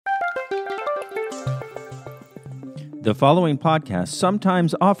The following podcast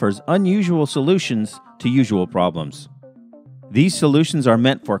sometimes offers unusual solutions to usual problems. These solutions are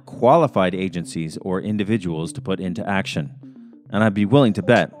meant for qualified agencies or individuals to put into action. And I'd be willing to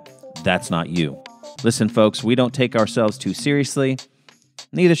bet that's not you. Listen, folks, we don't take ourselves too seriously.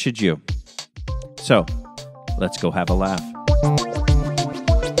 Neither should you. So, let's go have a laugh.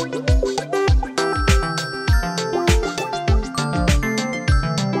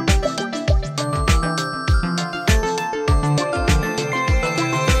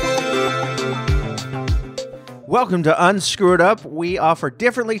 Welcome to Unscrew It Up. We offer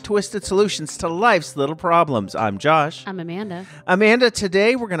differently twisted solutions to life's little problems. I'm Josh. I'm Amanda. Amanda,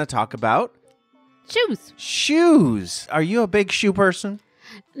 today we're going to talk about Shoes. Shoes. Are you a big shoe person?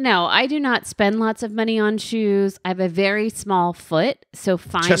 No, I do not spend lots of money on shoes. I have a very small foot, so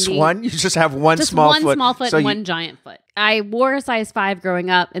finding... Just one? You just have one small foot? Just one small foot and one giant foot. I wore a size 5 growing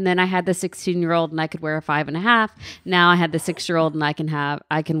up, and then I had the 16-year-old, and I could wear a 5.5. Now I had the 6-year-old, and I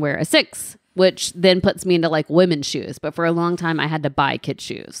can wear a 6, which then puts me into like women's shoes. But for a long time, I had to buy kid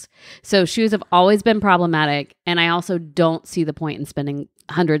shoes. So shoes have always been problematic, and I also don't see the point in spending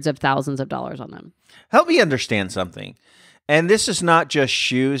hundreds of thousands of dollars on them. Help me understand something. And this is not just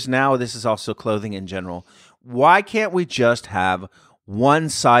shoes now, this is also clothing in general. Why can't we just have one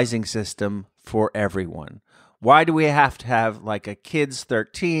sizing system for everyone? Why do we have to have like a kid's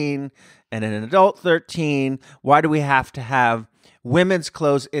 13 and an adult 13? Why do we have to have women's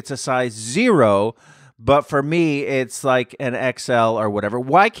clothes? It's a size 0, but for me, it's like an XL or whatever.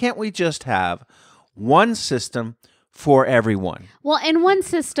 Why can't we just have one system for everyone? Well, in one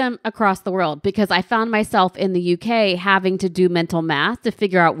system across the world, because I found myself in the UK having to do mental math to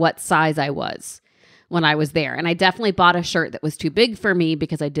figure out what size I was when I was there. And I definitely bought a shirt that was too big for me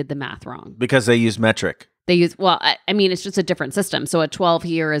because I did the math wrong. Because they use metric. They use, I mean, it's just a different system. So a 12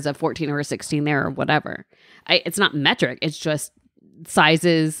 here is a 14 or a 16 there or whatever. It's not metric. It's just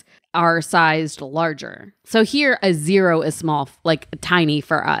sizes are sized larger. So here a 0 is small, like tiny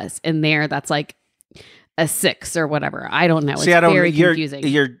for us. And there that's like a 6 or whatever. I don't know. See, it's very confusing.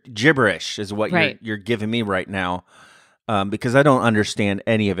 You're gibberish is what you're giving me right now because I don't understand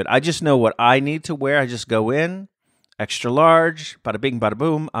any of it. I just know what I need to wear. I just go in, extra large, bada bing, bada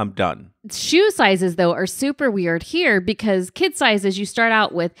boom, I'm done. Shoe sizes, though, are super weird here because kid sizes, you start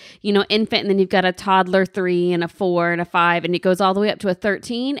out with, infant, and then you've got a toddler 3 and a 4 and a 5, and it goes all the way up to a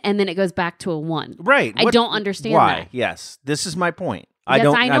 13, and then it goes back to a 1. Right. I don't understand why? that. Yes. This is my point. I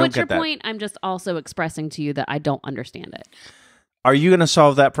know it's your that. point. I'm just also expressing to you that I don't understand it. Are you going to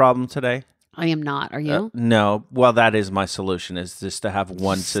solve that problem today? I am not. Are you? No. Well, that is my solution, is just to have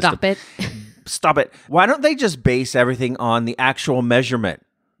one system. Stop it. Stop it. Why don't they just base everything on the actual measurement?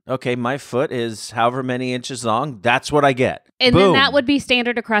 Okay, my foot is however many inches long. That's what I get. And Boom. then that would be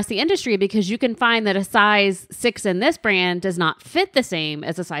standard across the industry because you can find that a size 6 in this brand does not fit the same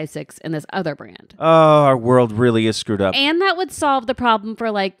as a size 6 in this other brand. Oh, our world really is screwed up. And that would solve the problem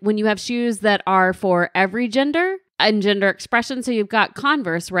for like when you have shoes that are for every gender and gender expression. So you've got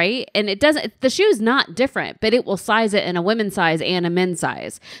Converse, right? And the shoe's not different, but it will size it in a women's size and a men's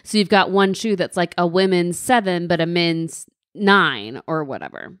size. So you've got one shoe that's like a women's 7, but a men's 9 or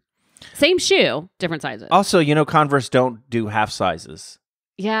whatever. Same shoe, different sizes. Also, Converse don't do half sizes.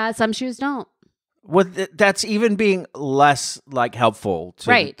 Yeah, some shoes don't. Well, that's even being less helpful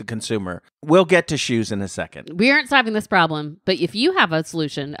to the consumer. We'll get to shoes in a second. We aren't solving this problem, but if you have a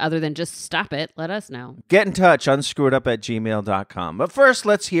solution other than just stop it, let us know. Get in touch, unscrewitup@gmail.com. But first,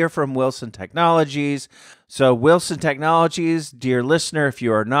 let's hear from Wilson Technologies. So Wilson Technologies, dear listener, if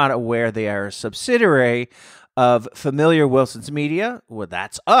you are not aware, they are a subsidiary of Familiar Wilson's Media. Well,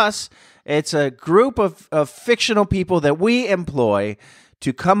 that's us. It's a group of fictional people that we employ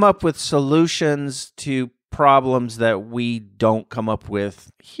to come up with solutions to problems that we don't come up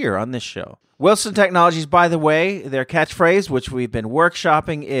with here on this show. Wilson Technologies, by the way, their catchphrase, which we've been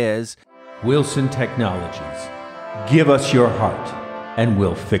workshopping, is Wilson Technologies. Give us your heart and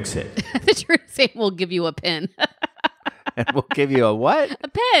we'll fix it. The truth is, we'll give you a pen. And we'll give you a what? A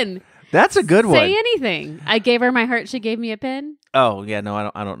pen. That's a good one. Say anything. I gave her my heart. She gave me a pen. Oh, yeah.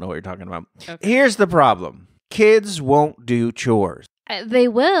 No, I don't know what you're talking about. Okay. Here's the problem. Kids won't do chores. They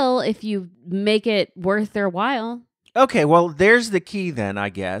will if you make it worth their while. Okay, well, there's the key then, I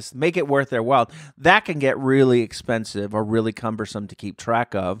guess. Make it worth their while. That can get really expensive or really cumbersome to keep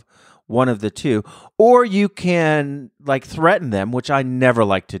track of, one of the two. Or you can, threaten them, which I never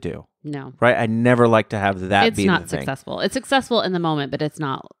like to do. No. Right? I never like to have that it's be the thing. It's not successful. It's successful in the moment, but it's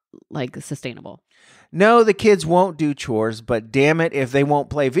not like sustainable. No, the kids won't do chores, but damn it if they won't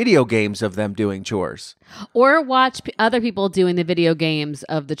play video games of them doing chores. Or watch other people doing the video games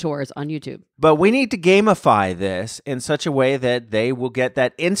of the chores on YouTube. But we need to gamify this in such a way that they will get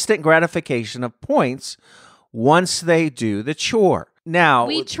that instant gratification of points once they do the chore. Now,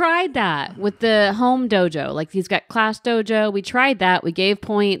 we tried that with the home dojo. Like he's got class dojo. We tried that. We gave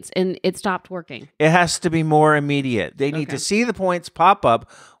points and it stopped working. It has to be more immediate. They need to see the points pop up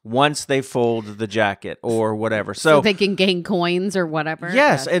once they fold the jacket or whatever. So they can gain coins or whatever.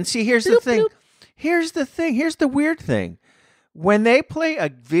 Yes. And see, here's the thing. Here's the weird thing. When they play a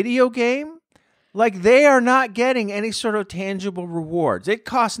video game, like they are not getting any sort of tangible rewards. It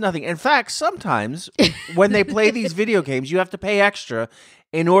costs nothing. In fact, sometimes when they play these video games, you have to pay extra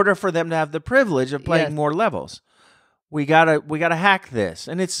in order for them to have the privilege of playing more levels. We gotta hack this.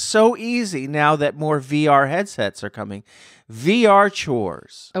 And it's so easy now that more VR headsets are coming. VR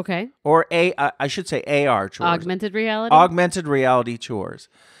chores. Okay. Or I should say AR chores. Augmented reality? Augmented reality chores.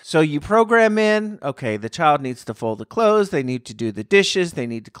 So you program in, okay, the child needs to fold the clothes, they need to do the dishes, they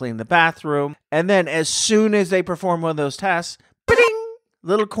need to clean the bathroom. And then as soon as they perform one of those tasks, ba-ding,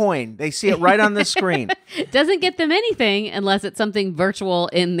 little coin. They see it right on the screen. Doesn't get them anything unless it's something virtual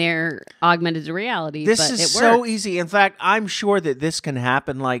in their augmented reality. This is so easy. In fact, I'm sure that this can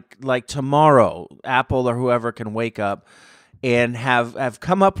happen like tomorrow. Apple or whoever can wake up and have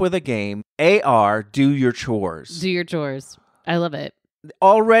come up with a game, AR, do your chores. Do your chores. I love it.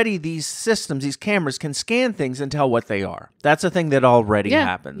 Already these systems, these cameras can scan things and tell what they are. That's a thing that already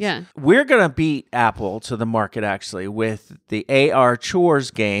happens. Yeah. We're going to beat Apple to the market actually with the AR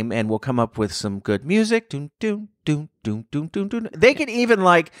chores game, and we'll come up with some good music. Doom, doom, doom, doom, doom, doom, doom. They can even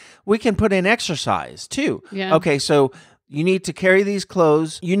we can put in exercise too. Yeah. Okay, so you need to carry these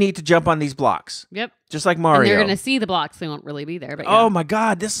clothes. You need to jump on these blocks. Yep. Just like Mario. And they're going to see the blocks. They won't really be there. But Oh my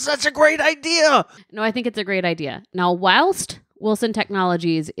God, this is such a great idea. No, I think it's a great idea. Now, whilst Wilson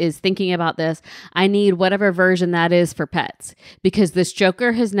Technologies is thinking about this, I need whatever version that is for pets, because this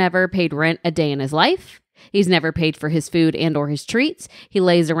Joker has never paid rent a day in his life. He's never paid for his food and or his treats. He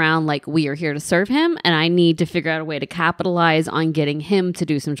lays around like we are here to serve him, and I need to figure out a way to capitalize on getting him to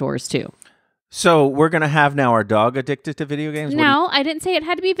do some chores too. So we're going to have now our dog addicted to video games? No, I didn't say it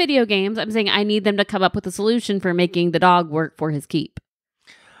had to be video games. I'm saying I need them to come up with a solution for making the dog work for his keep.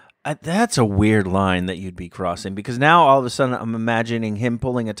 That's a weird line that you'd be crossing, because now all of a sudden I'm imagining him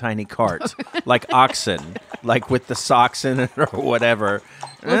pulling a tiny cart like oxen, like with the socks in it or whatever.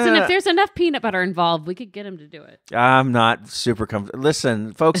 Listen, if there's enough peanut butter involved, we could get him to do it. I'm not super comfortable.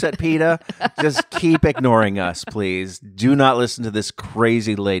 Listen, folks at PETA, just keep ignoring us, please. Do not listen to this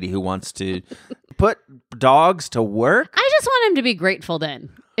crazy lady who wants to put dogs to work. I just want him to be grateful then.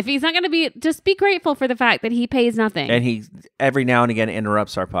 If he's not going to be, just be grateful for the fact that he pays nothing. And he every now and again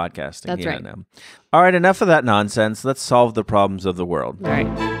interrupts our podcasting. That's right. No. All right, enough of that nonsense. Let's solve the problems of the world. All right.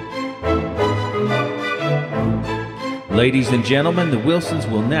 Ladies and gentlemen, the Wilsons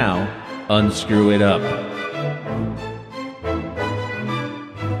will now unscrew it up.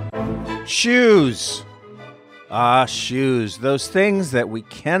 Shoes. Shoes. Those things that we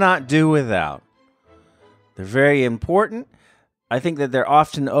cannot do without. They're very important. I think that they're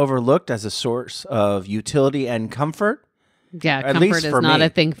often overlooked as a source of utility and comfort. Yeah, at comfort least is for not me. a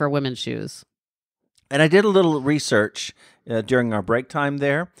thing for women's shoes. And I did a little research during our break time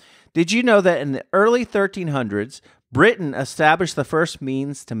there. Did you know that in the early 1300s, Britain established the first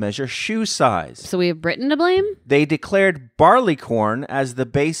means to measure shoe size? So we have Britain to blame? They declared barleycorn as the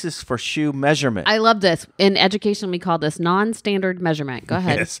basis for shoe measurement. I love this. In education, we call this non-standard measurement. Go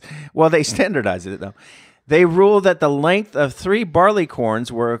ahead. Yes. Well, they standardized it, though. They ruled that the length of 3 barleycorns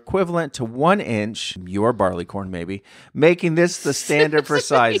were equivalent to 1 inch, your barleycorn maybe, making this the standard for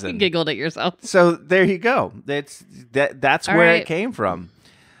sizing. You giggled at yourself. So there you go. That's All where right. it came from.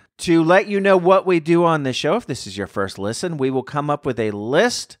 To let you know what we do on the show, if this is your first listen, we will come up with a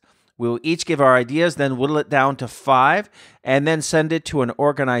list. We'll each give our ideas, then whittle it down to 5, and then send it to an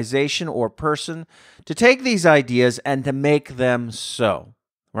organization or person to take these ideas and to make them so,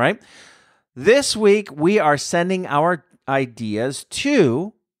 right? This week, we are sending our ideas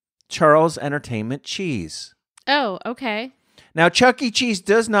to Charles Entertainment Cheese. Oh, okay. Now, Chuck E. Cheese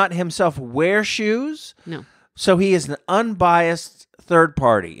does not himself wear shoes. No. So he is an unbiased third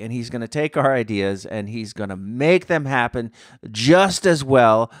party, and he's going to take our ideas and he's going to make them happen just as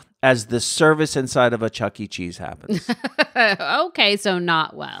well as the service inside of a Chuck E. Cheese happens. Okay, so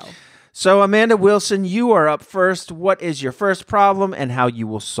not well. So, Amanda Wilson, you are up first. What is your first problem and how you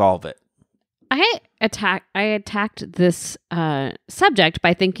will solve it? I attacked this subject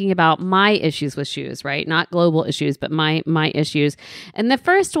by thinking about my issues with shoes, right? Not global issues, but my issues. And the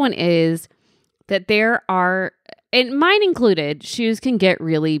first one is that there are, and mine included, shoes can get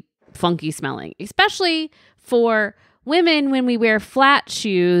really funky smelling, especially for women when we wear flat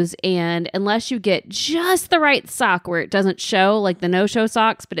shoes, and unless you get just the right sock where it doesn't show, like the no-show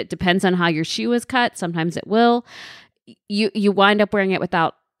socks, but it depends on how your shoe is cut. Sometimes it will. You wind up wearing it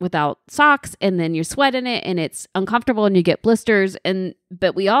without socks, and then you sweat in it and it's uncomfortable and you get blisters.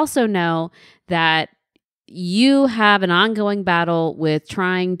 But we also know that you have an ongoing battle with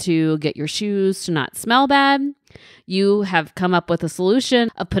trying to get your shoes to not smell bad. You have come up with a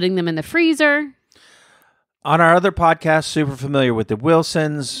solution of putting them in the freezer. On our other podcast, Super Familiar with the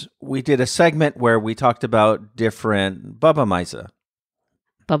Wilsons, we did a segment where we talked about different Bubba Misa.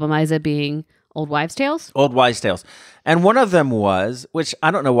 Bubba Misa being old wives' tales? Old wives' tales. And one of them was, which I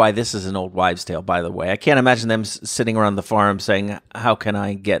don't know why this is an old wives' tale, by the way. I can't imagine them sitting around the farm saying, how can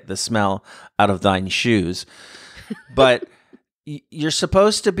I get the smell out of thine shoes? But you're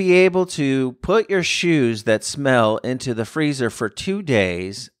supposed to be able to put your shoes that smell into the freezer for 2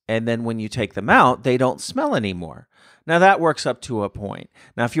 days, and then when you take them out, they don't smell anymore. Now, that works up to a point.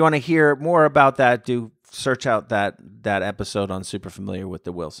 Now, if you want to hear more about that, do search out that episode on Super Familiar with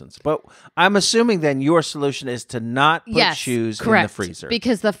the Wilsons. But I'm assuming then your solution is to not put shoes in the freezer.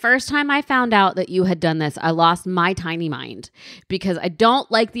 Because the first time I found out that you had done this, I lost my tiny mind, because I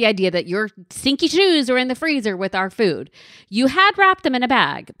don't like the idea that your stinky shoes are in the freezer with our food. You had wrapped them in a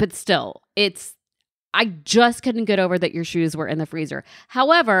bag, but still, I just couldn't get over that your shoes were in the freezer.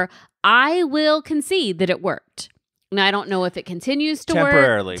 However, I will concede that it worked. Now, I don't know if it continues to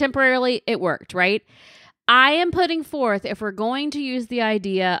work. Temporarily, it worked, right? I am putting forth, if we're going to use the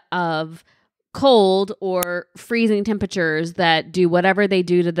idea of cold or freezing temperatures that do whatever they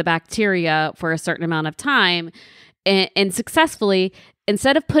do to the bacteria for a certain amount of time, and successfully,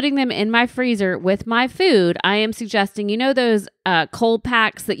 instead of putting them in my freezer with my food, I am suggesting, those cold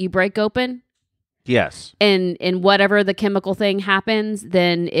packs that you break open? Yes. And whatever the chemical thing happens,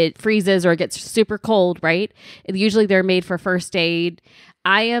 then it freezes or it gets super cold, right? Usually they're made for first aid.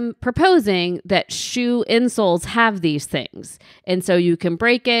 I am proposing that shoe insoles have these things. And so you can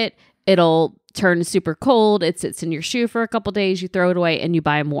break it. It'll turn super cold. It sits in your shoe for a couple days. You throw it away and you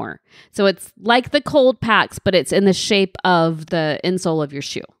buy more. So it's like the cold packs, but it's in the shape of the insole of your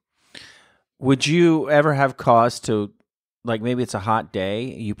shoe. Would you ever have cause to, like, maybe it's a hot day,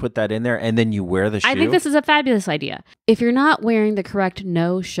 you put that in there and then you wear the shoe? I think this is a fabulous idea. If you're not wearing the correct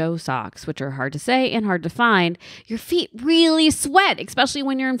no-show socks, which are hard to say and hard to find, your feet really sweat, especially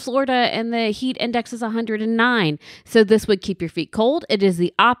when you're in Florida and the heat index is 109. So this would keep your feet cold. It is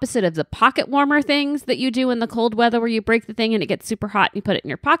the opposite of the pocket warmer things that you do in the cold weather where you break the thing and it gets super hot and you put it in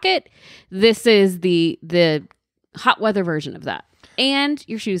your pocket. This is the hot weather version of that. And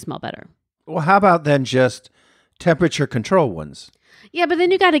your shoes smell better. Well, how about then just temperature control ones? Yeah, but then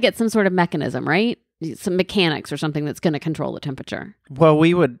you got to get some sort of mechanism, right? Some mechanics or something that's going to control the temperature. Well,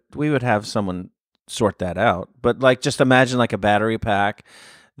 we would have someone sort that out. But like, just imagine like a battery pack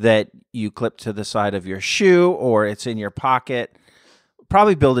that you clip to the side of your shoe, or it's in your pocket.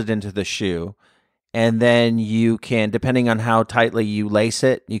 Probably build it into the shoe. And then you can, depending on how tightly you lace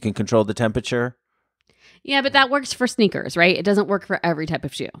it, you can control the temperature. Yeah, but that works for sneakers, right? It doesn't work for every type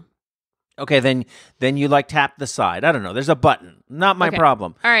of shoe. Okay, then you like tap the side. I don't know. There's a button. Not my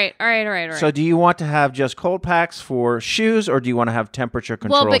problem. All right. So do you want to have just cold packs for shoes, or do you want to have temperature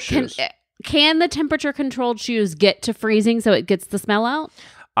control shoes? Can the temperature controlled shoes get to freezing so it gets the smell out?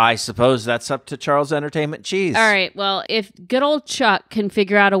 I suppose that's up to Charles Entertainment Cheese. All right. Well, if good old Chuck can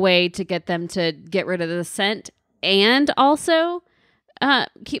figure out a way to get them to get rid of the scent and also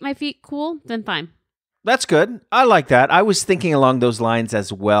keep my feet cool, then fine. That's good. I like that. I was thinking along those lines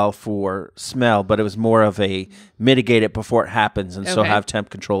as well for smell, but it was more of a mitigate it before it happens and so have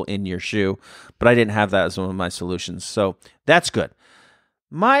temp control in your shoe. But I didn't have that as one of my solutions. So that's good.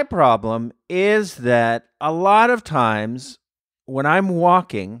 My problem is that a lot of times when I'm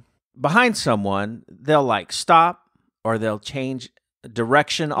walking behind someone, they'll like stop or they'll change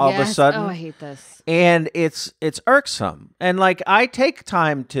direction all of a sudden. Oh, I hate this. And it's irksome. And like, I take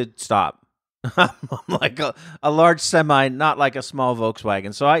time to stop. I'm like a large semi, not like a small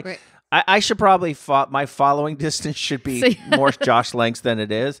Volkswagen. So I should probably, my following distance should be more Josh lengths than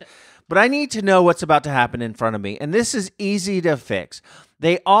it is. But I need to know what's about to happen in front of me. And this is easy to fix.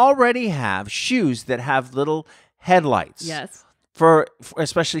 They already have shoes that have little headlights. Yes. For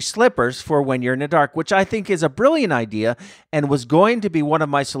especially slippers for when you're in the dark, which I think is a brilliant idea and was going to be one of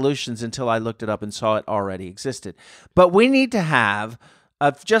my solutions until I looked it up and saw it already existed. But we need to have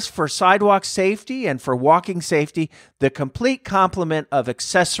just for sidewalk safety and for walking safety, the complete complement of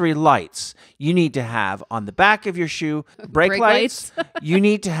accessory lights. You need to have on the back of your shoe brake lights. You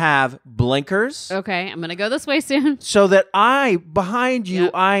need to have blinkers. Okay, I'm going to go this way soon. So that behind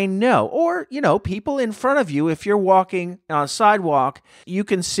you, I know. Or, people in front of you, if you're walking on a sidewalk, you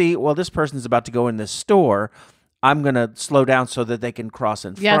can see, well, this person's about to go in this store. I'm going to slow down so that they can cross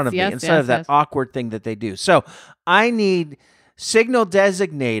in front of me instead of that awkward thing that they do. So I need signal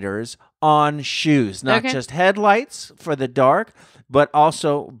designators on shoes, not just headlights for the dark, but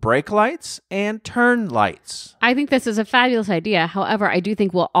also brake lights and turn lights. I think this is a fabulous idea. However, I do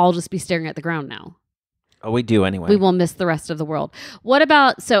think we'll all just be staring at the ground now. Oh, we do anyway. We will miss the rest of the world. What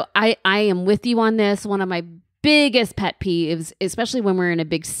about, so I am with you on this. One of my biggest pet peeves, especially when we're in a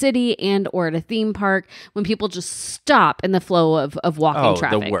big city and or at a theme park, when people just stop in the flow of walking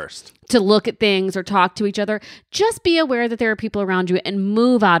traffic. The worst. To look at things or talk to each other. Just be aware that there are people around you and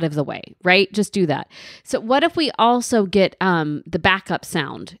move out of the way, right? Just do that. So what if we also get the backup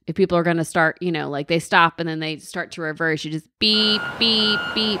sound? If people are going to start, like they stop and then they start to reverse, you just beep, beep,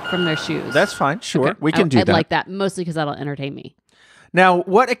 beep from their shoes. That's fine. Sure. Okay. We can do that. I'd like that, mostly because that'll entertain me. Now,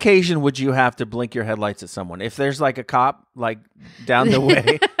 what occasion would you have to blink your headlights at someone? If there's like a cop down the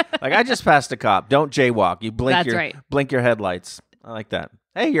way, like I just passed a cop, don't jaywalk. You blink your headlights. I like that.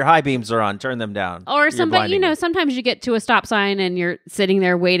 Hey, your high beams are on. Turn them down. Or somebody, sometimes you get to a stop sign and you're sitting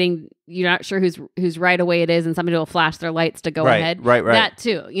there waiting. You're not sure whose right away it is, and somebody will flash their lights to go ahead. Right. That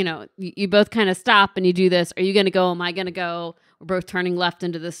too. You both kind of stop and you do this. Are you going to go? Am I going to go? We're both turning left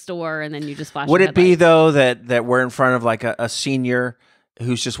into the store, and then you just flash. Would it be though that we're in front of like a senior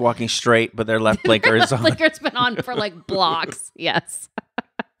who's just walking straight, but their left blinker is on? Blinker's been on for blocks. Yes.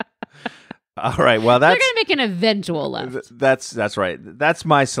 All right. Well, they're going to make an eventual left. That's right. That's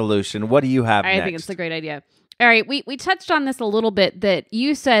my solution. What do you have next? I think it's a great idea. All right. We touched on this a little bit, that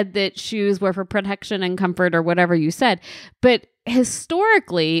you said that shoes were for protection and comfort or whatever you said, but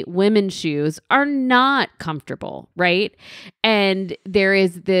historically, women's shoes are not comfortable, right? And there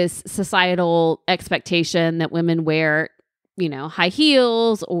is this societal expectation that women wear, high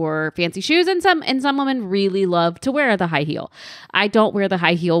heels or fancy shoes, and some women really love to wear the high heel. I don't wear the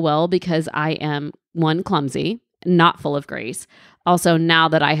high heel well because I am, one, clumsy, not full of grace. Also, now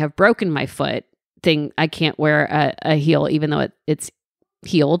that I have broken my foot, I can't wear a heel even though it's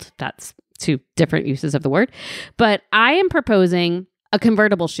healed. That's two different uses of the word. But I am proposing a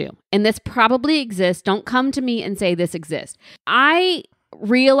convertible shoe, and this probably exists. Don't come to me and say this exists. I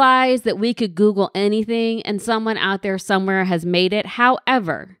realize that we could Google anything and someone out there somewhere has made it.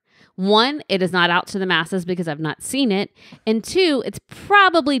 However, one, it is not out to the masses because I've not seen it. And two, it's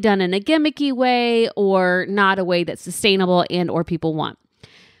probably done in a gimmicky way or not a way that's sustainable and or people want.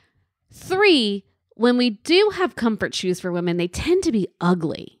 Three, when we do have comfort shoes for women, they tend to be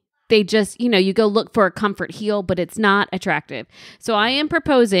ugly. They just, you go look for a comfort heel, but it's not attractive. So I am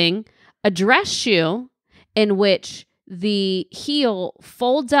proposing a dress shoe in which the heel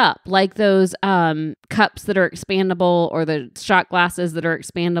folds up like those cups that are expandable or the shot glasses that are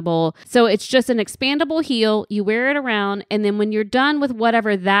expandable. So it's just an expandable heel. You wear it around, and then when you're done with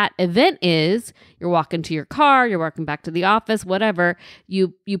whatever that event is, you're walking to your car, you're walking back to the office, whatever,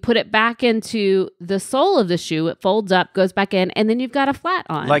 you put it back into the sole of the shoe. It folds up, goes back in, and then you've got a flat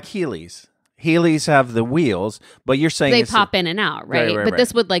on. Like Heelys. Heelys have the wheels, but you're saying they pop in and out, right? But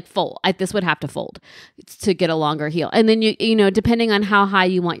this would fold. This would have to fold to get a longer heel. And then you depending on how high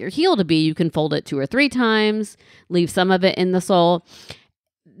you want your heel to be, you can fold it 2 or 3 times, leave some of it in the sole.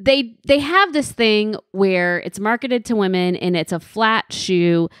 They have this thing where it's marketed to women, and it's a flat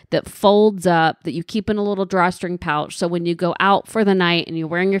shoe that folds up that you keep in a little drawstring pouch. So when you go out for the night and you're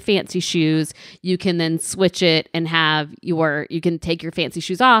wearing your fancy shoes, you can then switch it and you can take your fancy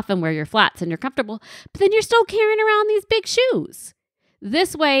shoes off and wear your flats and you're comfortable, but then you're still carrying around these big shoes.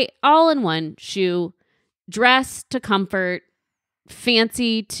 This way, all in one shoe, dress to comfort,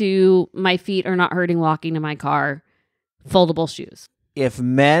 fancy to my feet are not hurting walking to my car, foldable shoes. If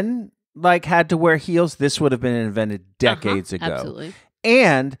men had to wear heels, this would have been invented decades ago. Absolutely.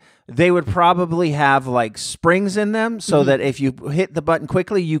 And they would probably have springs in them so that if you hit the button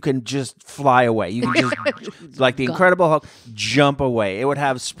quickly, you can just fly away. You can just, like the Incredible Hulk, jump away. It would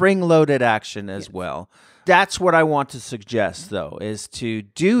have spring-loaded action as well. That's what I want to suggest, though, is to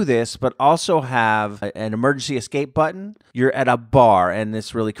do this, but also have an emergency escape button. You're at a bar, and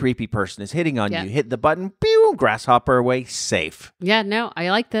this really creepy person is hitting on you. Hit the button, pew, grasshopper away, safe. Yeah, no,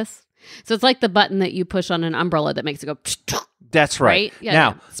 I like this. So it's like the button that you push on an umbrella that makes it go. That's right. Yeah,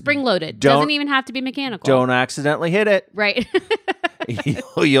 now, spring-loaded. Doesn't even have to be mechanical. Don't accidentally hit it. Right.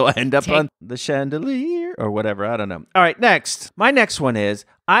 you'll end up on the chandelier or whatever. I don't know. All right, next. My next one is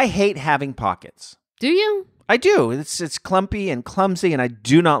I hate having pockets. Do you? I do. It's clumpy and clumsy, and I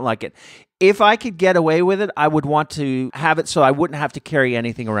do not like it. If I could get away with it, I would want to have it so I wouldn't have to carry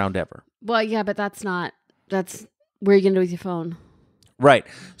anything around ever. Well, yeah, but that's where are you going to do with your phone? Right.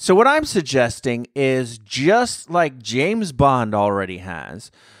 So what I'm suggesting is just like James Bond already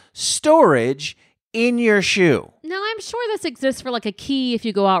has, storage in your shoe. No, I'm sure this exists for like a key if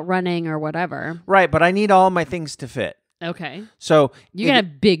you go out running or whatever. Right, but I need all my things to fit. Okay. So you're going to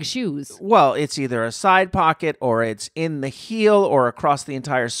have big shoes. Well, it's either a side pocket or it's in the heel or across the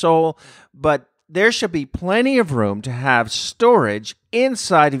entire sole, but there should be plenty of room to have storage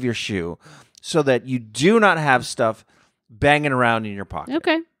inside of your shoe so that you do not have stuff banging around in your pocket.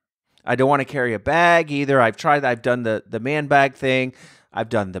 Okay. I don't want to carry a bag either. I've tried that. I've done the man bag thing. I've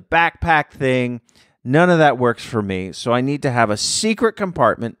done the backpack thing. None of that works for me. So I need to have a secret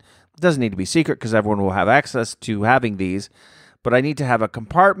compartment. It doesn't need to be secret because everyone will have access to having these, but I need to have a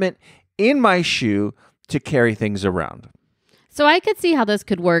compartment in my shoe to carry things around. So I could see how this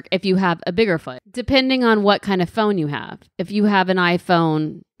could work if you have a bigger foot, depending on what kind of phone you have. If you have an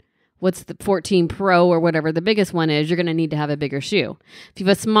iPhone, what's the 14 Pro or whatever the biggest one is, you're going to need to have a bigger shoe. If you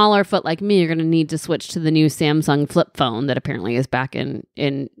have a smaller foot like me, you're going to need to switch to the new Samsung flip phone that apparently is back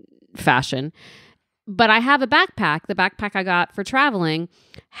in fashion. But I have a backpack. The backpack I got for traveling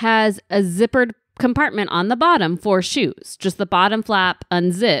has a zippered compartment on the bottom for shoes. Just the bottom flap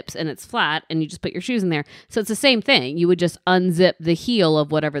unzips and it's flat and you just put your shoes in there. So it's the same thing. You would just unzip the heel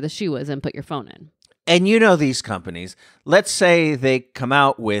of whatever the shoe is and put your phone in. And you know these companies, let's say they come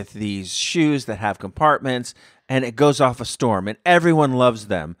out with these shoes that have compartments and it goes off a storm and everyone loves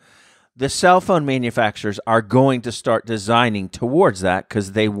them. The cell phone manufacturers are going to start designing towards that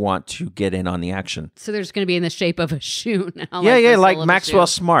because they want to get in on the action. So they're just going to be in the shape of a shoe now. Yeah, like Maxwell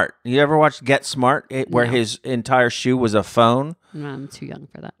Smart. You ever watched Get Smart, where his entire shoe was a phone? No, I'm too young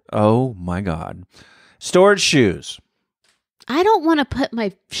for that. Oh, my God. Storage shoes. I don't want to put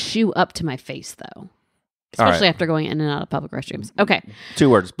my shoe up to my face, though. Especially after going in and out of public restrooms. Okay. 2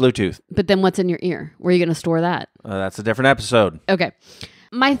 words, Bluetooth. But then what's in your ear? Where are you going to store that? That's a different episode. Okay.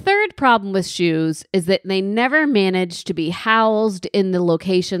 My third problem with shoes is that they never manage to be housed in the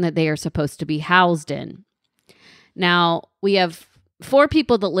location that they are supposed to be housed in. Now, we have 4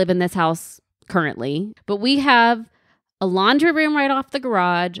 people that live in this house currently, but we have a laundry room right off the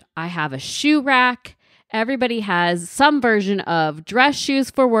garage. I have a shoe rack. Everybody has some version of dress shoes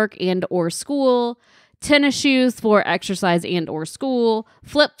for work and or school, tennis shoes for exercise and or school,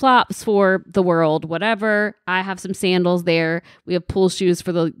 flip-flops for the world, whatever. I have some sandals there. We have pool shoes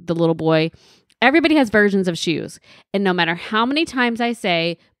for the little boy. Everybody has versions of shoes. And no matter how many times I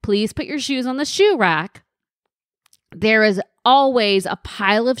say, please put your shoes on the shoe rack, there is always a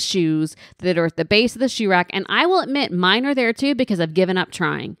pile of shoes that are at the base of the shoe rack. And I will admit mine are there too because I've given up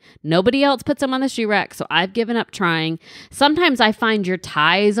trying. Nobody else puts them on the shoe rack, so I've given up trying. Sometimes I find your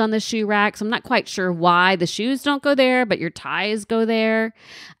ties on the shoe rack, so I'm not quite sure why the shoes don't go there, but your ties go there.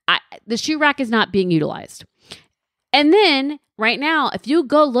 The shoe rack is not being utilized. And then right now, if you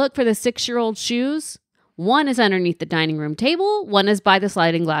go look for the 6-year-old shoes, one is underneath the dining room table, one is by the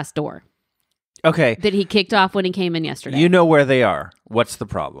sliding glass door. Okay. That he kicked off when he came in yesterday. You know where they are. What's the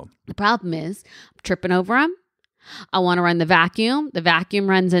problem? The problem is I'm tripping over them. I want to run the vacuum. The vacuum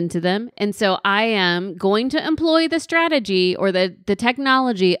runs into them. And so I am going to employ the strategy or the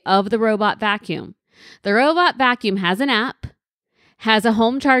technology of the robot vacuum. The robot vacuum has an app, has a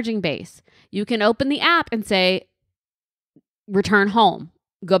home charging base. You can open the app and say, return home,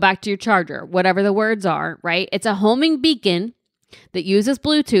 go back to your charger, whatever the words are, right? It's a homing beacon that uses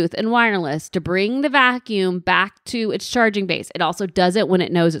Bluetooth and wireless to bring the vacuum back to its charging base. It also does it when it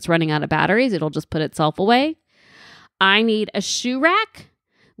knows it's running out of batteries. It'll just put itself away. I need a shoe rack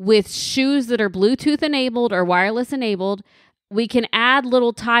with shoes that are Bluetooth enabled or wireless enabled. We can add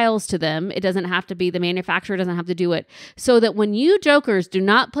little tiles to them. It doesn't have to be, the manufacturer doesn't have to do it. So that when you jokers do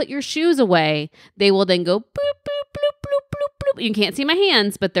not put your shoes away, they will then go boop, boop, bloop, bloop, bloop, bloop. You can't see my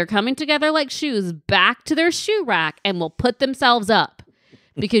hands, but they're coming together like shoes back to their shoe rack and will put themselves up.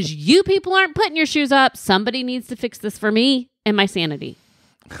 Because you people aren't putting your shoes up. Somebody needs to fix this for me and my sanity.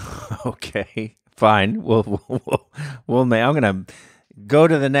 Okay, fine. I'm going to go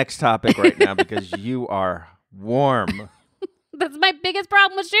to the next topic right now because you are warm. That's my biggest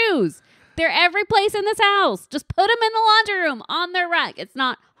problem with shoes. They're every place in this house. Just put them in the laundry room on their rack. It's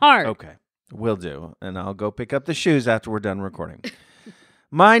not hard. Okay, will do. And I'll go pick up the shoes after we're done recording.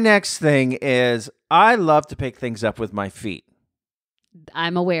 My next thing is I love to pick things up with my feet.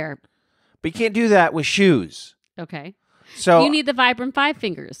 I'm aware. But you can't do that with shoes. Okay. So you need the Vibram 5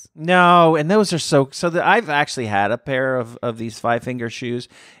 fingers. no, and those are I've actually had a pair of these 5-finger shoes,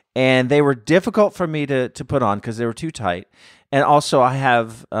 and they were difficult for me to put on because they were too tight. And also, I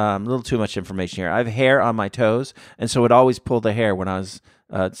have a little too much information here. I have hair on my toes, and so it always pulled the hair when I was.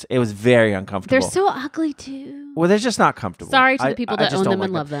 It was very uncomfortable. They're so ugly too. Well, they're just not comfortable. Sorry to the people that just own don't them like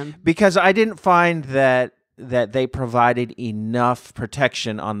and love them. because I didn't find that they provided enough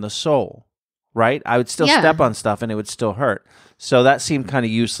protection on the sole. Right, I would still step on stuff, and it would still hurt. So that seemed kind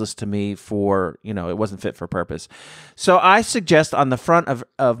of useless to me. It wasn't fit for purpose. So I suggest on the front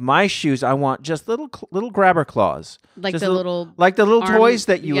of my shoes, I want just little grabber claws, Like just the little arm, toys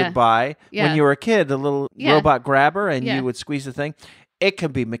that you would buy when you were a kid, the little robot grabber, and you would squeeze the thing. It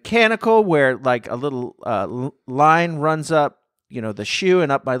can be mechanical, where like a little line runs up, the shoe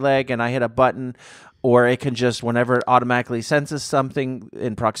and up my leg, and I hit a button. Or it can just, whenever it automatically senses something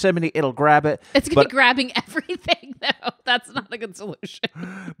in proximity, it'll grab it. It's going to be grabbing everything, though. That's not a good solution.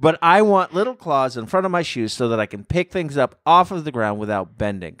 But I want little claws in front of my shoes so that I can pick things up off of the ground without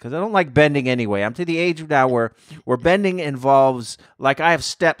bending. Because I don't like bending anyway. I'm to the age now where bending involves, like, I have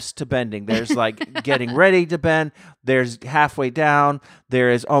steps to bending. There's like getting ready to bend. There's halfway down.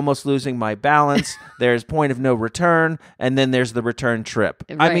 There is almost losing my balance. There's point of no return. And then there's the return trip.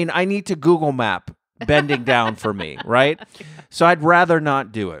 Right. I mean, I need to Google map bending down for me, right? So I'd rather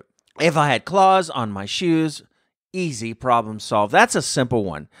not do it. If I had claws on my shoes, easy, problem solved. That's a simple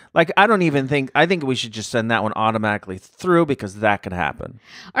one. Like, I think we should just send that one automatically through because that could happen.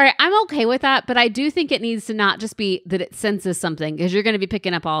 All right, I'm okay with that, but I do think it needs to not just be that it senses something, because you're going to be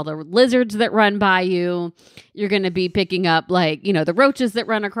picking up all the lizards that run by you. You're going to be picking up, like, the roaches that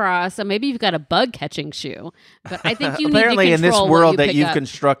run across. So maybe you've got a bug catching shoe. But I think you need to control Apparently, in this what world you that pick you've up.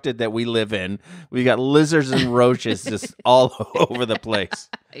 constructed that we live in, we got lizards and roaches just all over the place.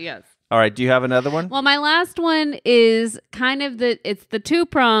 Yes. All right, do you have another one? Well, my last one is kind of it's the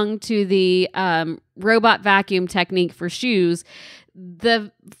two-prong to the robot vacuum technique for shoes.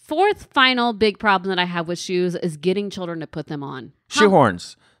 The fourth final big problem that I have with shoes is getting children to put them on.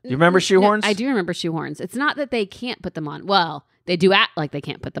 Shoehorns. Do you remember shoehorns? I do remember shoehorns. It's not that they can't put them on. Well, they do act like they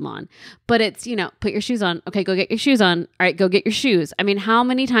can't put them on. But it's, put your shoes on. Okay, go get your shoes on. All right, go get your shoes. I mean, how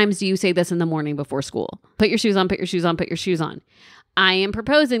many times do you say this in the morning before school? Put your shoes on, put your shoes on, put your shoes on. I am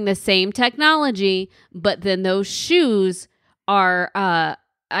proposing the same technology, but then those shoes are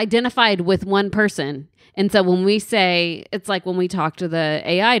identified with one person. And so when we say, it's like when we talk to the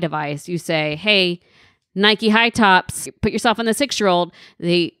AI device, you say, hey, Nike high tops, put yourself on the 6-year-old.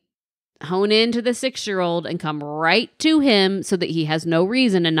 They hone into the 6-year-old and come right to him so that he has no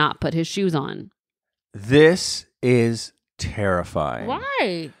reason to not put his shoes on. This is terrifying.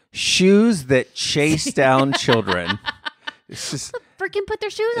 Why? Shoes that chase down children. It's just freaking put their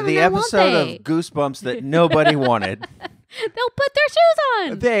shoes on. The episode of Goosebumps that nobody wanted. They'll put their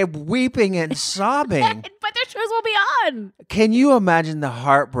shoes on. They're weeping and sobbing. But their shoes will be on. Can you imagine the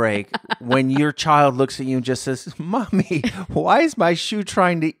heartbreak when your child looks at you and just says, Mommy, why is my shoe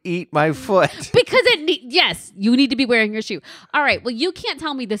trying to eat my foot? Because yes, you need to be wearing your shoe. All right, well, you can't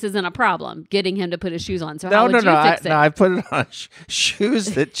tell me this isn't a problem, getting him to put his shoes on. So how would you fix it? I put it on.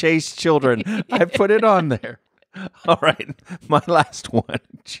 Shoes that chase children. I put it on there. All right, my last one.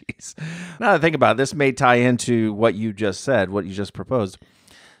 Jeez. Now that I think about it, this may tie into what you just said, what you just proposed.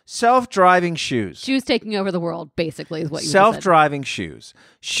 Self-driving shoes. Shoes taking over the world, basically, is what you said. Self-driving shoes.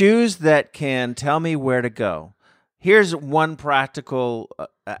 Shoes that can tell me where to go. Here's one practical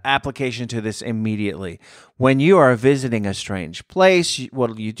application to this immediately. When you are visiting a strange place,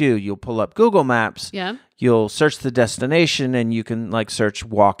 what do? You'll pull up Google Maps. Yeah. You'll search the destination, and you can search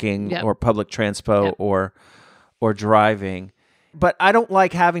walking or public transpo or driving. But I don't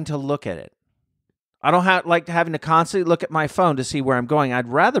like having to look at it. I don't like having to constantly look at my phone to see where I'm going. I'd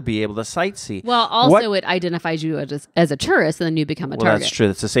rather be able to sightsee. Well, also it identifies you as a tourist, and then you become a target. That's true.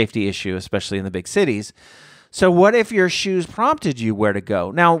 That's a safety issue, especially in the big cities. So what if your shoes prompted you where to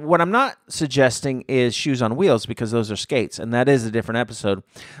go? Now, what I'm not suggesting is shoes on wheels, because those are skates, and that is a different episode.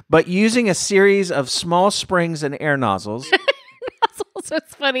 But using a series of small springs and air nozzles... So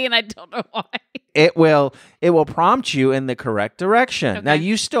it's funny, and I don't know why. It will prompt you in the correct direction. Okay. Now,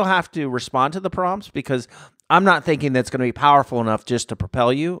 you still have to respond to the prompts, because I'm not thinking that's going to be powerful enough just to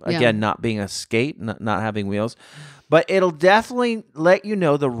propel you. Again, not being a skate, not having wheels. But it'll definitely let you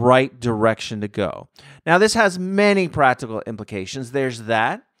know the right direction to go. Now, this has many practical implications. There's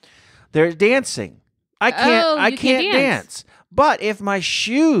that. There's dancing. I can't dance. But if my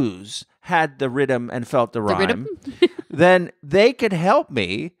shoes had the rhythm and felt the rhyme, then they could help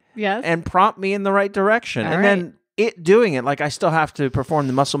me and prompt me in the right direction. Then doing it, like, I still have to perform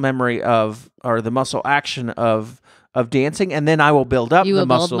the muscle memory or the muscle action of of dancing, and then I will build up You the will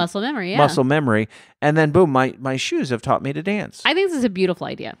build muscle memory, yeah. muscle memory, and then boom, my shoes have taught me to dance. I think this is a beautiful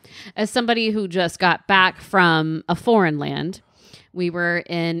idea. As somebody who just got back from a foreign land, we were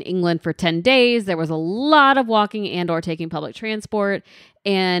in England for 10 days. There was a lot of walking and or taking public transport,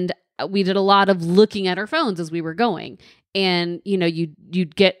 and we did a lot of looking at our phones as we were going. And, you know,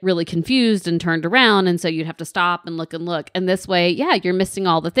 you'd get really confused and turned around, and so you'd have to stop and look. And this way, yeah, you're missing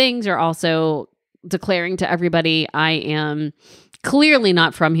all the things. You're also declaring to everybody, I am clearly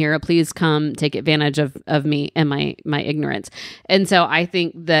not from here. Please come take advantage of me and my ignorance. And so I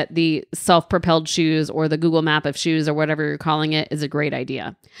think that the self-propelled shoes or the Google map of shoes or whatever you're calling it is a great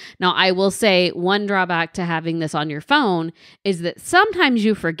idea. Now, I will say one drawback to having this on your phone is that sometimes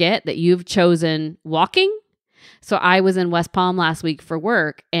you forget that you've chosen walking. So I was in West Palm last week for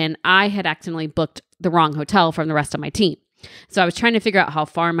work, and I had accidentally booked the wrong hotel from the rest of my team. So I was trying to figure out how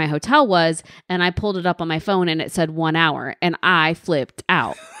far my hotel was, and I pulled it up on my phone and it said 1 hour, and I flipped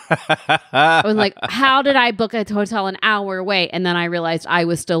out. I was like, how did I book a hotel an hour away? And then I realized I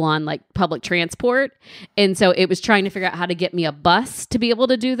was still on like public transport. And so it was trying to figure out how to get me a bus to be able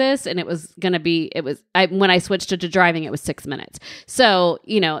to do this. And it was going to be, when I switched it to driving, it was 6 minutes. So,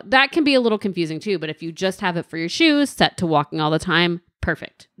 you know, that can be a little confusing too. But if you just have it for your shoes, set to walking all the time,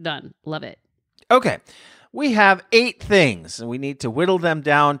 perfect. Done. Love it. Okay. We have 8 things, and we need to whittle them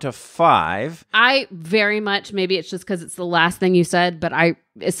down to 5. I very much, maybe it's just because it's the last thing you said, but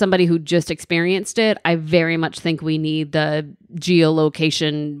as somebody who just experienced it, I very much think we need the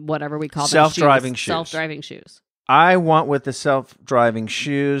geolocation, whatever we call them. Self-driving shoes. Self-driving shoes. I want with the self-driving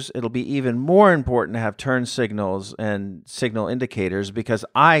shoes, it'll be even more important to have turn signals and signal indicators, because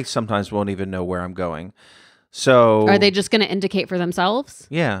I sometimes won't even know where I'm going. So are they just going to indicate for themselves?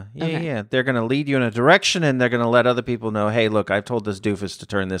 Yeah. They're going to lead you in a direction, and they're going to let other people know, hey, look, I've told this doofus to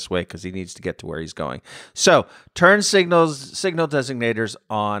turn this way because he needs to get to where he's going. So turn signal designators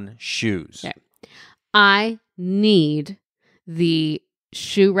on shoes. Okay. I need the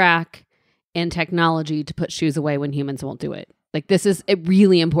shoe rack and technology to put shoes away when humans won't do it. Like, this is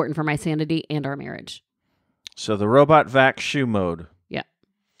really important for my sanity and our marriage. So the robot vac shoe mode. Yeah.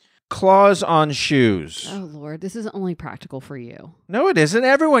 Claws on shoes. Oh, Lord. This is only practical for you. No, it isn't.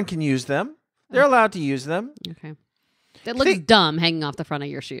 Everyone can use them. They're allowed to use them. Okay. That looks dumb hanging off the front of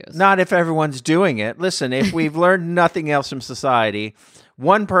your shoes. Not if everyone's doing it. Listen, if we've learned nothing else from society,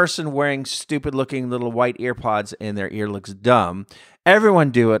 one person wearing stupid-looking little white ear pods in their ear looks dumb. Everyone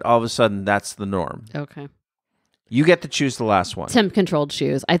do it. All of a sudden, that's the norm. Okay. You get to choose the last one. Temp-controlled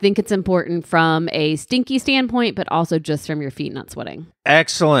shoes. I think it's important from a stinky standpoint, but also just from your feet not sweating.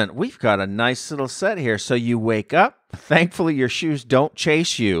 Excellent. We've got a nice little set here. So you wake up. Thankfully, your shoes don't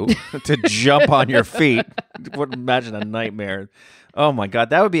chase you to jump on your feet. Would imagine a nightmare. Oh, my God.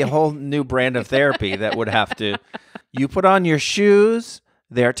 That would be a whole new brand of therapy that would have to... You put on your shoes.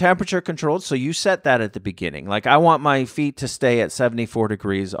 They're temperature controlled, so you set that at the beginning. Like, I want my feet to stay at 74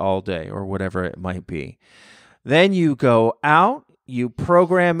 degrees all day or whatever it might be. Then you go out, you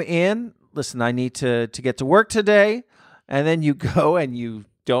program in, listen, I need to get to work today. And then you go and you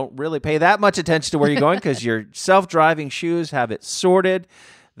don't really pay that much attention to where you're going because your self-driving shoes have it sorted.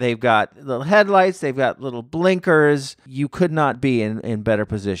 They've got little headlights. They've got little blinkers. You could not be in better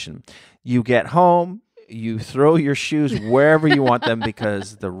position. You get home. You throw your shoes wherever you want them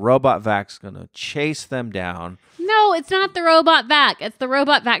because the robot vac's going to chase them down. No, it's not the robot vac. It's the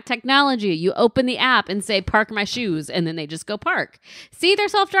robot vac technology. You open the app and say, park my shoes, and then they just go park. See, they're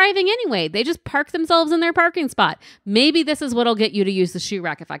self-driving anyway. They just park themselves in their parking spot. Maybe this is what'll get you to use the shoe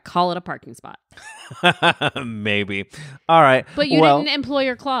rack if I call it a parking spot. Maybe. All right. But you didn't employ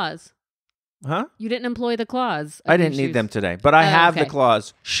your claws. Huh? You didn't employ the claws. I didn't need them today, but I have the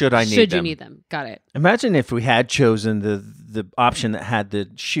claws should I need them. Should you need them. Got it. Imagine if we had chosen the option that had the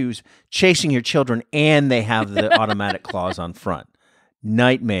shoes chasing your children and they have the automatic claws on front.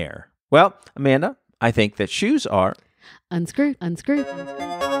 Nightmare. Well, Amanda, I think that shoes are... Unscrew.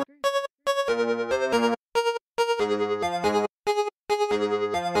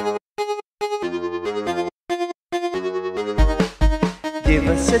 Give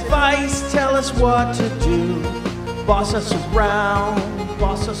us advice, tell us what to do. Boss us around.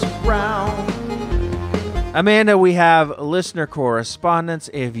 Amanda, we have listener correspondence.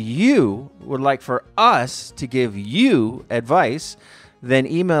 If you would like for us to give you advice, then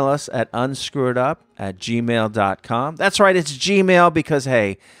email us at unscrewitup@gmail.com. That's right, it's Gmail because,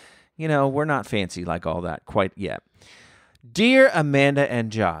 hey, you know, we're not fancy like all that quite yet. Dear Amanda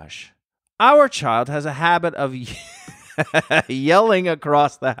and Josh, our child has a habit of... yelling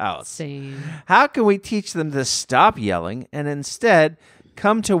across the house. Same. How can we teach them to stop yelling and instead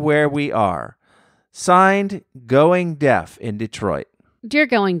come to where we are? Signed, Going Deaf in Detroit. Dear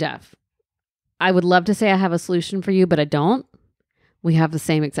Going Deaf, I would love to say I have a solution for you, but I don't. We have the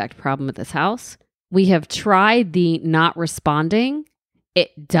same exact problem at this house. We have tried the not responding.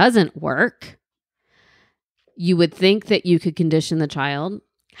 It doesn't work. You would think that you could condition the child.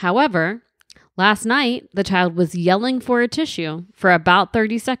 However, last night, the child was yelling for a tissue for about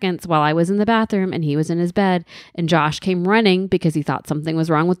 30 seconds while I was in the bathroom and he was in his bed. And Josh came running because he thought something was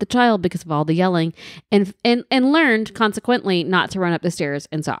wrong with the child because of all the yelling and learned consequently not to run up the stairs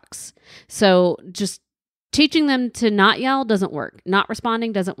in socks. So just teaching them to not yell doesn't work. Not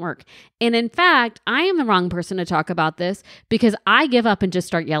responding doesn't work. And in fact, I am the wrong person to talk about this because I give up and just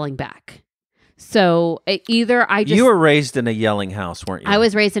start yelling back. So You were raised in a yelling house, weren't you? I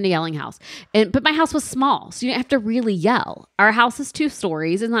was raised in a yelling house, but my house was small, so you didn't have to really yell. Our house is 2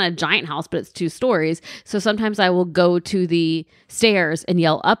 stories. It's not a giant house, but it's 2 stories. So sometimes I will go to the stairs and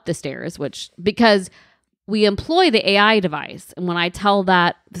yell up the stairs, because we employ the AI device. And when I tell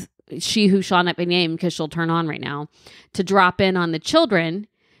that she who shall not be named, because she'll turn on right now, to drop in on the children,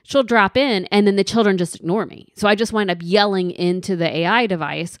 she'll drop in and then the children just ignore me. So I just wind up yelling into the AI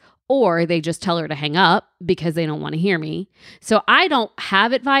device, or they just tell her to hang up because they don't want to hear me. So I don't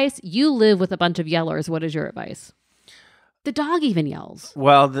have advice. You live with a bunch of yellers. What is your advice? The dog even yells.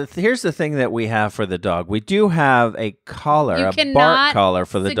 Well, here's the thing that we have for the dog. We do have a collar, a bark collar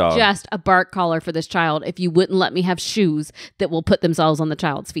for the dog. Suggest a bark collar for this child if you wouldn't let me have shoes that will put themselves on the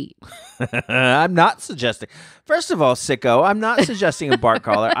child's feet. I'm not suggesting. First of all, sicko, I'm not suggesting a bark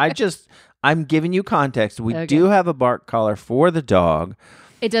collar. I'm giving you context. We do have a bark collar for the dog.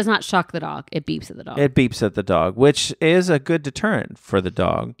 It does not shock the dog. It beeps at the dog. It beeps at the dog, which is a good deterrent for the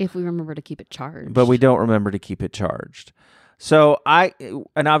dog. If we remember to keep it charged. But we don't remember to keep it charged. So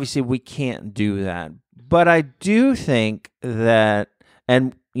and obviously we can't do that. But I do think that,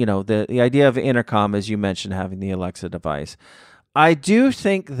 and the idea of intercom, as you mentioned, having the Alexa device, I do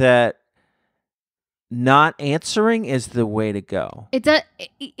think that not answering is the way to go. It does.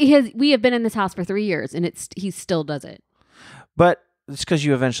 We have been in this house for 3 years, and he still does it. But it's because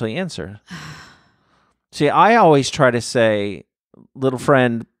you eventually answer. See, I always try to say, little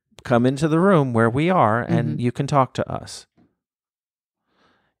friend, come into the room where we are and you can talk to us.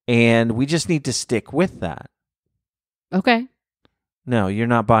 And we just need to stick with that. Okay. No, you're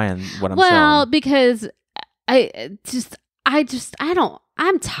not buying what I'm selling. Well, because I'm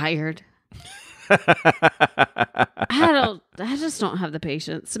tired. I just don't have the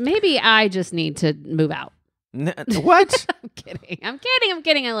patience. Maybe I just need to move out. What? I'm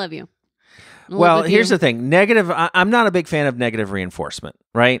kidding. I love you. Well, here's the thing. Negative. I'm not a big fan of negative reinforcement,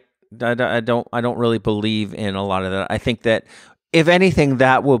 right? I don't really believe in a lot of that. I think that if anything,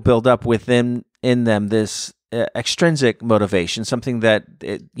 that will build up within them this extrinsic motivation, something that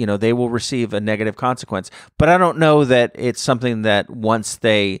they will receive a negative consequence. But I don't know that it's something that once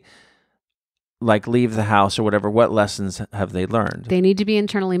they leave the house or whatever, what lessons have they learned? They need to be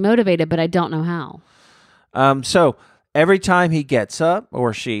internally motivated, but I don't know how. So every time he gets up,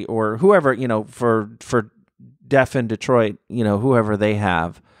 or she, or whoever, for Deaf in Detroit, whoever they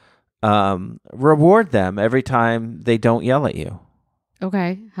have, reward them every time they don't yell at you.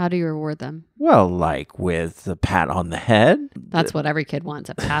 Okay. How do you reward them? Well, with a pat on the head. That's what every kid wants,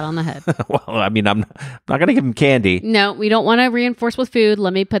 a pat on the head. Well, I mean, I'm not going to give them candy. No, we don't want to reinforce with food.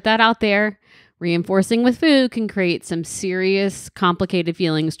 Let me put that out there. Reinforcing with food can create some serious, complicated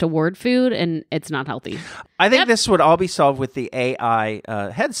feelings toward food, and it's not healthy. I think this would all be solved with the AI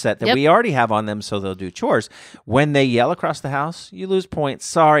headset that we already have on them, so they'll do chores. When they yell across the house, you lose points.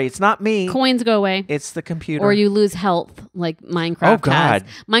 Sorry, it's not me. Coins go away. It's the computer. Or you lose health, like Minecraft Oh, God. has.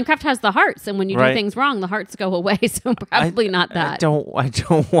 Minecraft has the hearts, and when you do things wrong, the hearts go away, so probably not that. I don't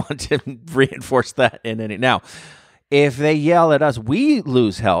want to reinforce that in any... Now, if they yell at us, we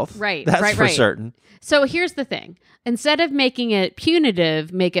lose health. Right. That's for certain. So here's the thing. Instead of making it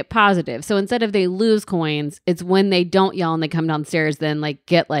punitive, make it positive. So instead of they lose coins, it's when they don't yell and they come downstairs, then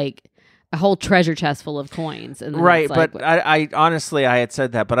get a whole treasure chest full of coins. And then right. But I honestly, I had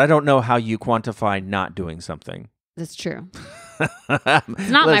said that, but I don't know how you quantify not doing something. That's true. It's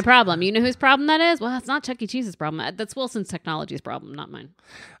not my problem. You know whose problem that is? Well, it's not Chuck E. Cheese's problem. That's Wilson's Technology's problem, not mine.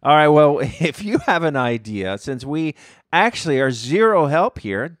 All right. Well, if you have an idea, since we actually are zero help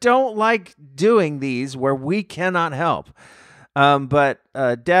here, don't like doing these where we cannot help. But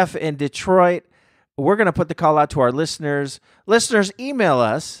Deaf in Detroit, we're going to put the call out to our listeners. Listeners, email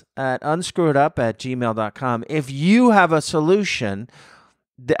us at unscrewitup@gmail.com. If you have a solution,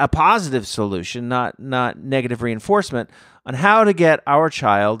 a positive solution, not negative reinforcement, on how to get our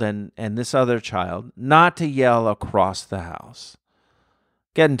child and this other child not to yell across the house.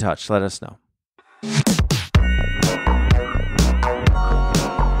 Get in touch. Let us know.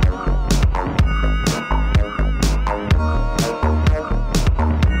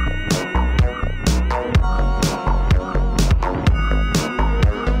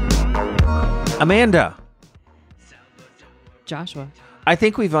 Amanda, Joshua. I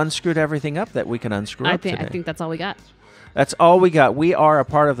think we've unscrewed everything up that we can unscrew up today. I think that's all we got. That's all we got. We are a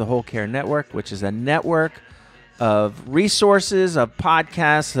part of the Whole Care Network, which is a network of resources, of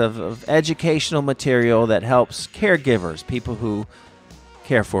podcasts, of educational material that helps caregivers, people who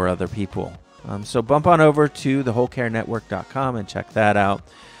care for other people. So bump on over to thewholecarenetwork.com and check that out.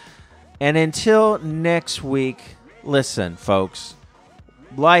 And until next week, listen, folks,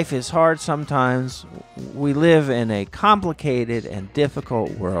 life is hard sometimes. We live in a complicated and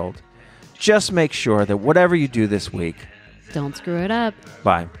difficult world. Just make sure that whatever you do this week, don't screw it up.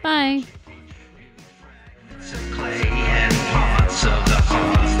 Bye. Bye.